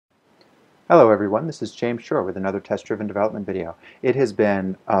Hello everyone, this is James Shore with another test-driven development video. It has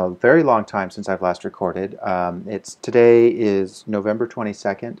been a very long time since I've last recorded. Today is November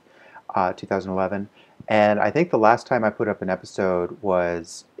 22nd, 2011, and I think the last time I put up an episode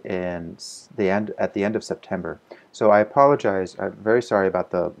was at the end of September. So I apologize. I'm very sorry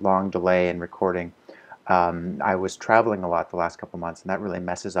about the long delay in recording. I was traveling a lot the last couple months, and that really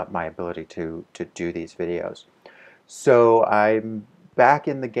messes up my ability to do these videos. So I'm back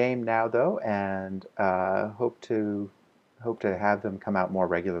in the game now, though, and hope to have them come out more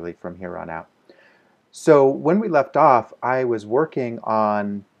regularly from here on out. So when we left off, I was working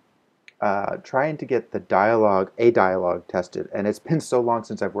on trying to get a dialog tested, and it's been so long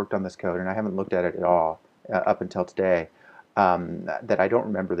since I've worked on this code, and I haven't looked at it at all up until today that I don't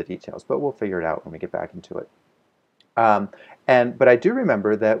remember the details. But we'll figure it out when we get back into it. But I do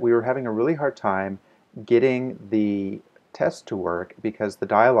remember that we were having a really hard time getting the test to work because the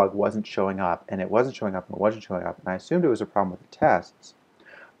dialog wasn't showing up, and it wasn't showing up, and it wasn't showing up, and I assumed it was a problem with the tests.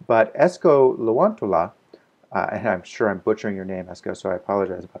 But Esko Luantula, and I'm sure I'm butchering your name, Esko, so I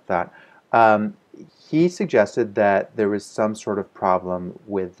apologize about that, he suggested that there was some sort of problem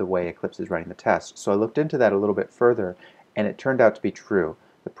with the way Eclipse is running the test. So I looked into that a little bit further, and it turned out to be true.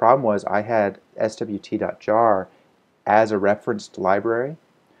 The problem was I had swt.jar as a referenced library,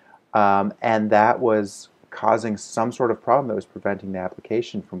 and that was causing some sort of problem that was preventing the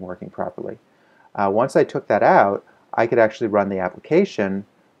application from working properly. Once I took that out, I could actually run the application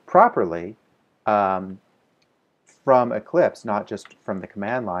properly from Eclipse, not just from the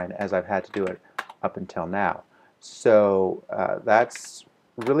command line as I've had to do it up until now. So that's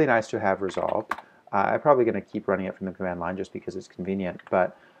really nice to have resolved. I'm probably going to keep running it from the command line just because it's convenient.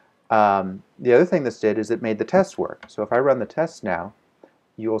 But the other thing this did is it made the test work. So if I run the test now,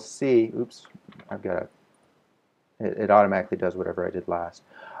 you'll see, oops, it automatically does whatever I did last.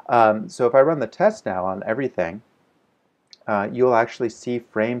 So if I run the test now on everything, you'll actually see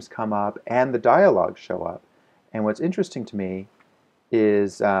frames come up and the dialog show up. And what's interesting to me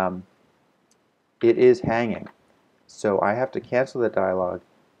is it is hanging. So I have to cancel the dialog,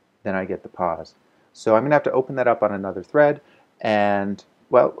 then I get the pause. So I'm going to have to open that up on another thread, and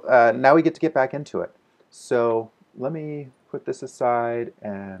well, now we get to get back into it. So let me put this aside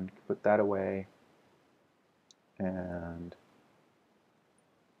and put that away. And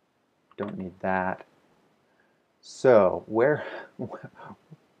don't need that. So where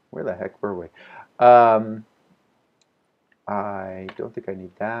the heck were we? I don't think I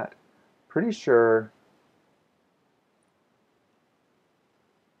need that. Pretty sure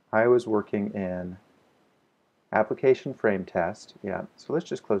I was working in application frame test. Yeah, so let's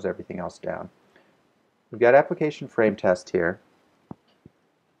just close everything else down. We've got application frame test here,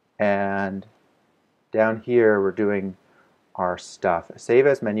 and down here we're doing our stuff. Save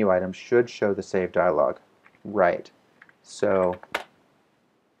as menu item should show the save dialog. Right. So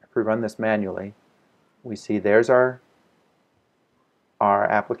if we run this manually, we see there's our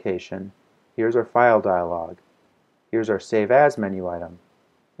application. Here's our file dialog. Here's our save as menu item,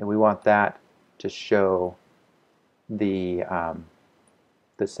 and we want that to show the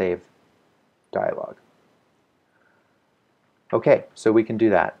save dialog. Okay, so we can do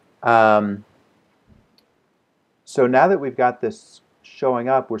that. So now that we've got this showing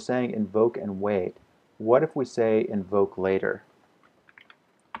up, we're saying invoke and wait. What if we say invoke later?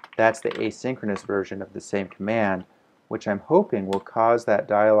 That's the asynchronous version of the same command, which I'm hoping will cause that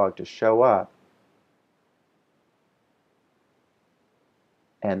dialog to show up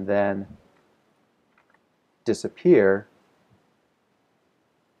and then disappear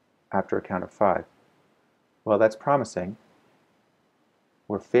after a count of 5. Well, that's promising.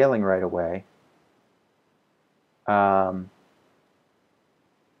 We're failing right away.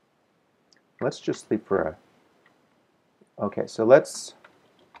 Let's just sleep for a... Okay, so now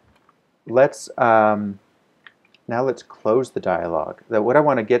let's close the dialog. What I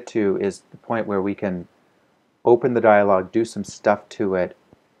want to get to is the point where we can open the dialog, do some stuff to it,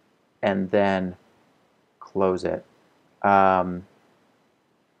 and then close it. Not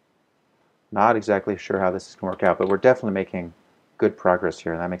exactly sure how this is going to work out, but we're definitely making good progress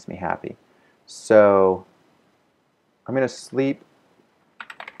here, and that makes me happy. So I'm going to sleep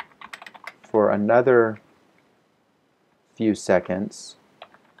for another few seconds.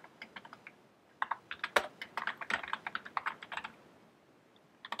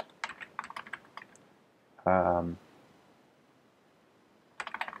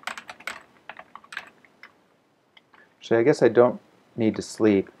 Actually, I guess I don't need to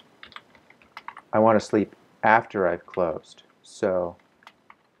sleep. I want to sleep after I've closed. So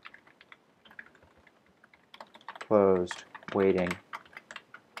closed, waiting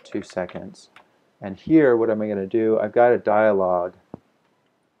 2 seconds. And here, what am I going to do? I've got a dialog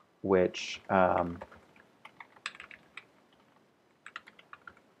which I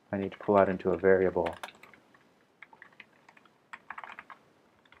need to pull out into a variable.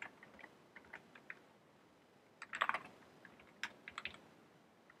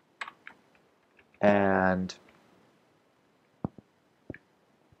 And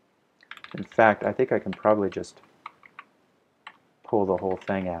in fact, I think I can probably just pull the whole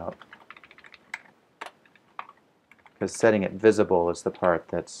thing out, because setting it visible is the part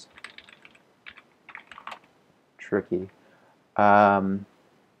that's tricky. And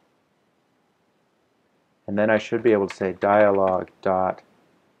then I should be able to say dialog dot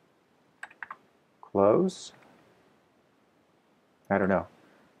close. I don't know.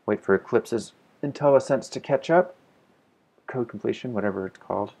 Wait for Eclipse's IntelliSense to catch up. Code completion, whatever it's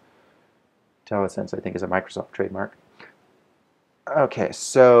called. IntelliSense, I think, is a Microsoft trademark. Okay,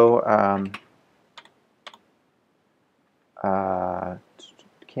 so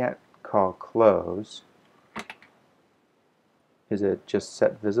can't call close. Is it just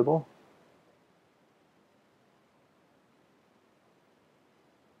set visible?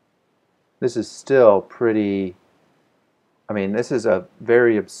 This is still pretty, I mean, this is a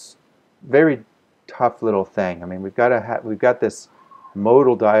very tough little thing. I mean, we've got this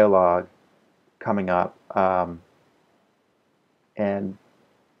modal dialog coming up, and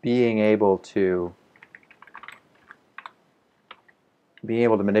being able to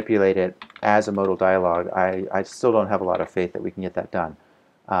manipulate it as a modal dialog, I still don't have a lot of faith that we can get that done.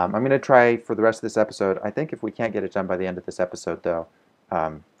 I'm going to try for the rest of this episode. I think if we can't get it done by the end of this episode, though,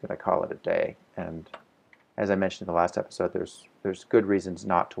 that I call it a day. And as I mentioned in the last episode, there's good reasons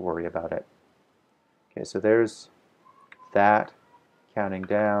not to worry about it. Okay, so there's that, counting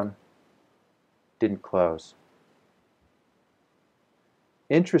down, didn't close.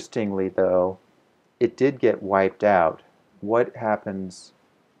 Interestingly, though, it did get wiped out. What happens?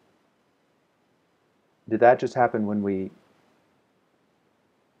 Did that just happen when we...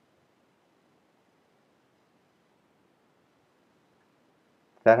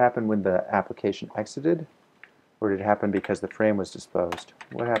 Did that happen when the application exited? Or did it happen because the frame was disposed?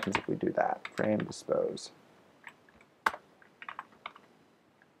 What happens if we do that? Frame dispose.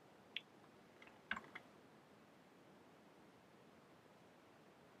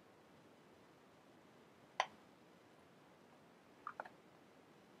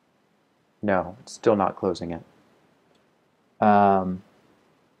 No, it's still not closing it.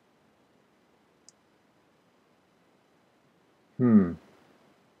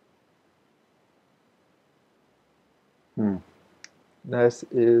 This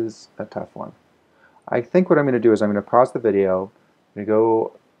is a tough one. I think what I'm going to do is I'm going to pause the video, I'm going to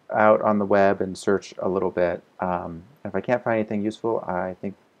go out on the web and search a little bit. If I can't find anything useful, I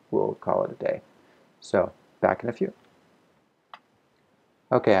think we'll call it a day. So, back in a few.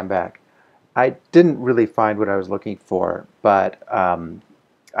 Okay, I'm back. I didn't really find what I was looking for, but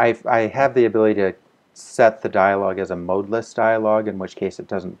I have the ability to set the dialog as a modeless dialog, in which case it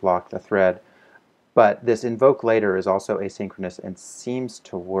doesn't block the thread. But this invoke later is also asynchronous and seems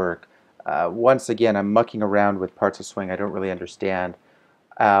to work. Once again, I'm mucking around with parts of Swing I don't really understand.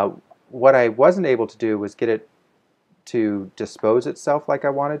 What I wasn't able to do was get it to dispose itself like I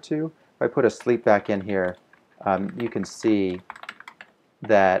wanted to. If I put a sleep back in here, you can see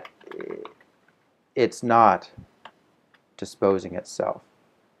that it's not disposing itself.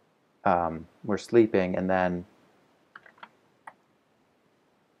 We're sleeping, and then,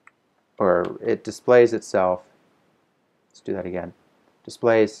 or it displays itself. Let's do that again.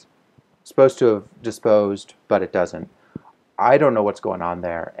 Displays, supposed to have disposed, but it doesn't. I don't know what's going on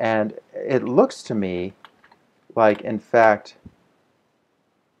there, and it looks to me like, in fact,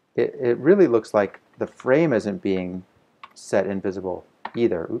 it really looks like the frame isn't being set invisible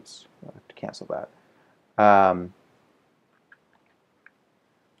either. Oops, I'll have to cancel that.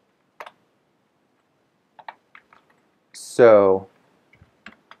 So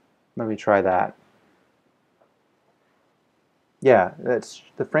let me try that. Yeah,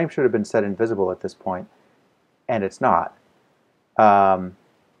 the frame should have been set invisible at this point, and it's not. On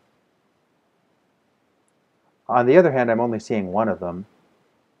the other hand, I'm only seeing one of them.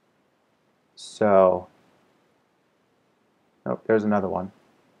 So, oh, there's another one.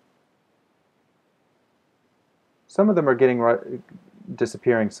 Some of them are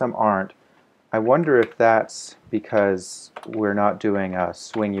disappearing, some aren't. I wonder if that's because we're not doing a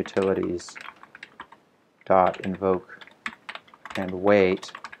swing utilities dot invoke and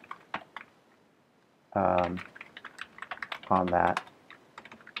wait on that.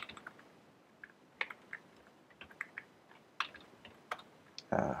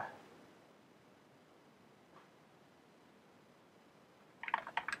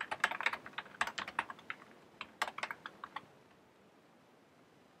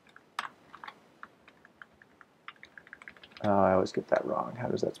 I always get that wrong. How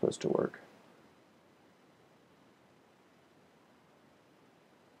is that supposed to work?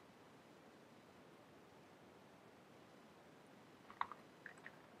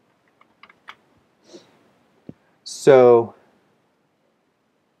 So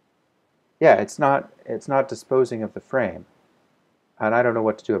yeah, it's not disposing of the frame, and I don't know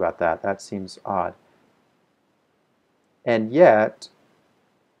what to do about that. That seems odd. And yet,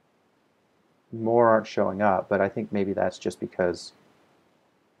 more aren't showing up, but I think maybe that's just because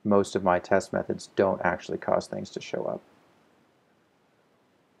most of my test methods don't actually cause things to show up.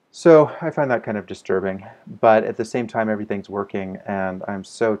 So I find that kind of disturbing, but at the same time everything's working and I'm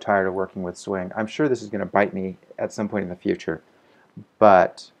so tired of working with swing. I'm sure this is going to bite me at some point in the future,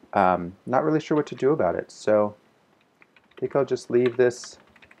 but not really sure what to do about it. So I think I'll just leave this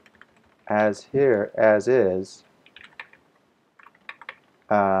as is,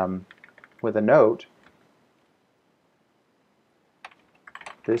 with a note.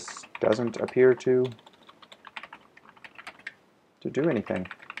 This doesn't appear to do anything.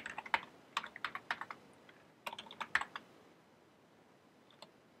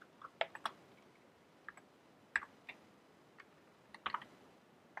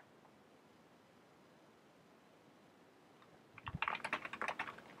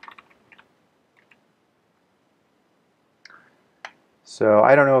 So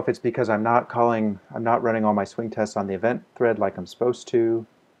I don't know if it's because I'm not running all my swing tests on the event thread like I'm supposed to,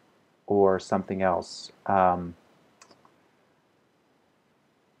 or something else. I'm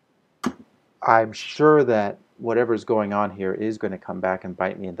sure that whatever's going on here is going to come back and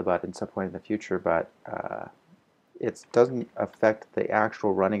bite me in the butt at some point in the future, but it doesn't affect the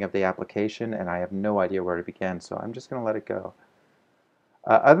actual running of the application, and I have no idea where to begin, so I'm just going to let it go.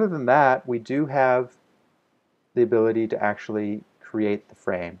 Other than that, we do have the ability to actually create the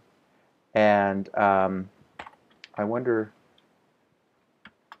frame, and I wonder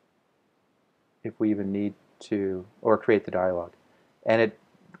if we even need to, or create the dialog. And it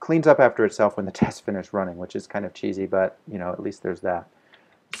cleans up after itself when the test finished running, which is kind of cheesy, but you know, at least there's that.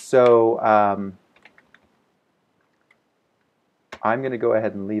 So I'm going to go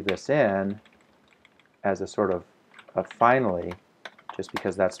ahead and leave this in as a sort of a finally, just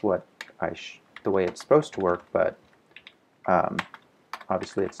because that's what the way it's supposed to work, but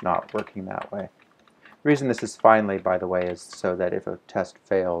obviously it's not working that way. The reason this is finally, by the way, is so that if a test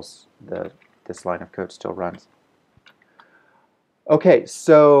fails, this line of code still runs. Okay,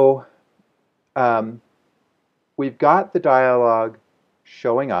 so we've got the dialog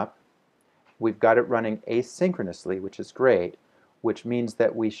showing up. We've got it running asynchronously, which is great, which means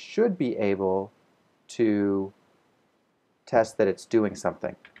that we should be able to test that it's doing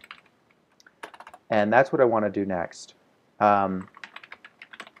something. And that's what I want to do next.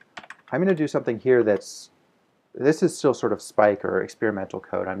 I'm going to do something here this is still sort of spike or experimental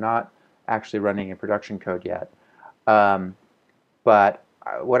code. I'm not actually running in production code yet. But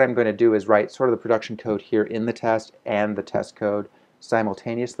what I'm going to do is write sort of the production code here in the test and the test code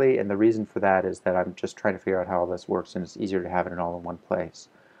simultaneously, and the reason for that is that I'm just trying to figure out how all this works, and it's easier to have it all in one place.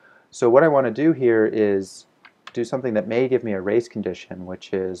 So what I want to do here is do something that may give me a race condition,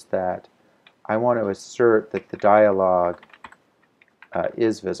 which is that I want to assert that the dialog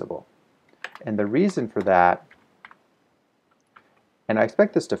is visible. And the reason for that, and I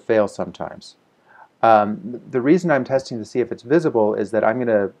expect this to fail sometimes, the reason I'm testing to see if it's visible is that I'm going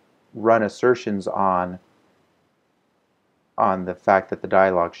to run assertions on the fact that the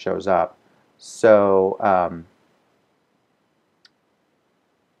dialog shows up. So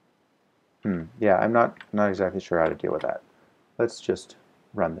yeah, I'm not exactly sure how to deal with that. Let's just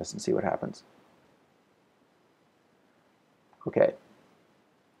run this and see what happens. Okay.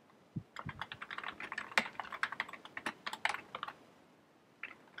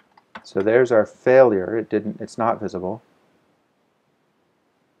 So there's our failure. It's not visible.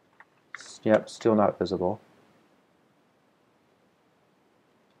 Yep, still not visible.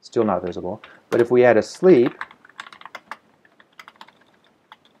 Still not visible. But if we add a sleep,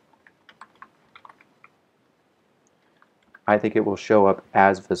 I think it will show up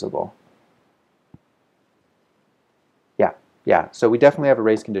as visible. Yeah, so we definitely have a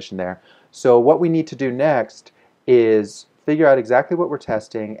race condition there. So what we need to do next is figure out exactly what we're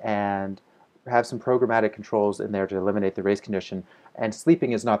testing and have some programmatic controls in there to eliminate the race condition. And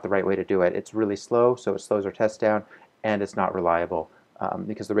sleeping is not the right way to do it. It's really slow, so it slows our test down, and it's not reliable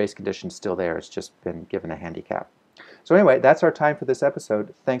because the race condition is still there. It's just been given a handicap. So anyway, that's our time for this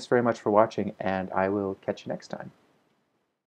episode. Thanks very much for watching, and I will catch you next time.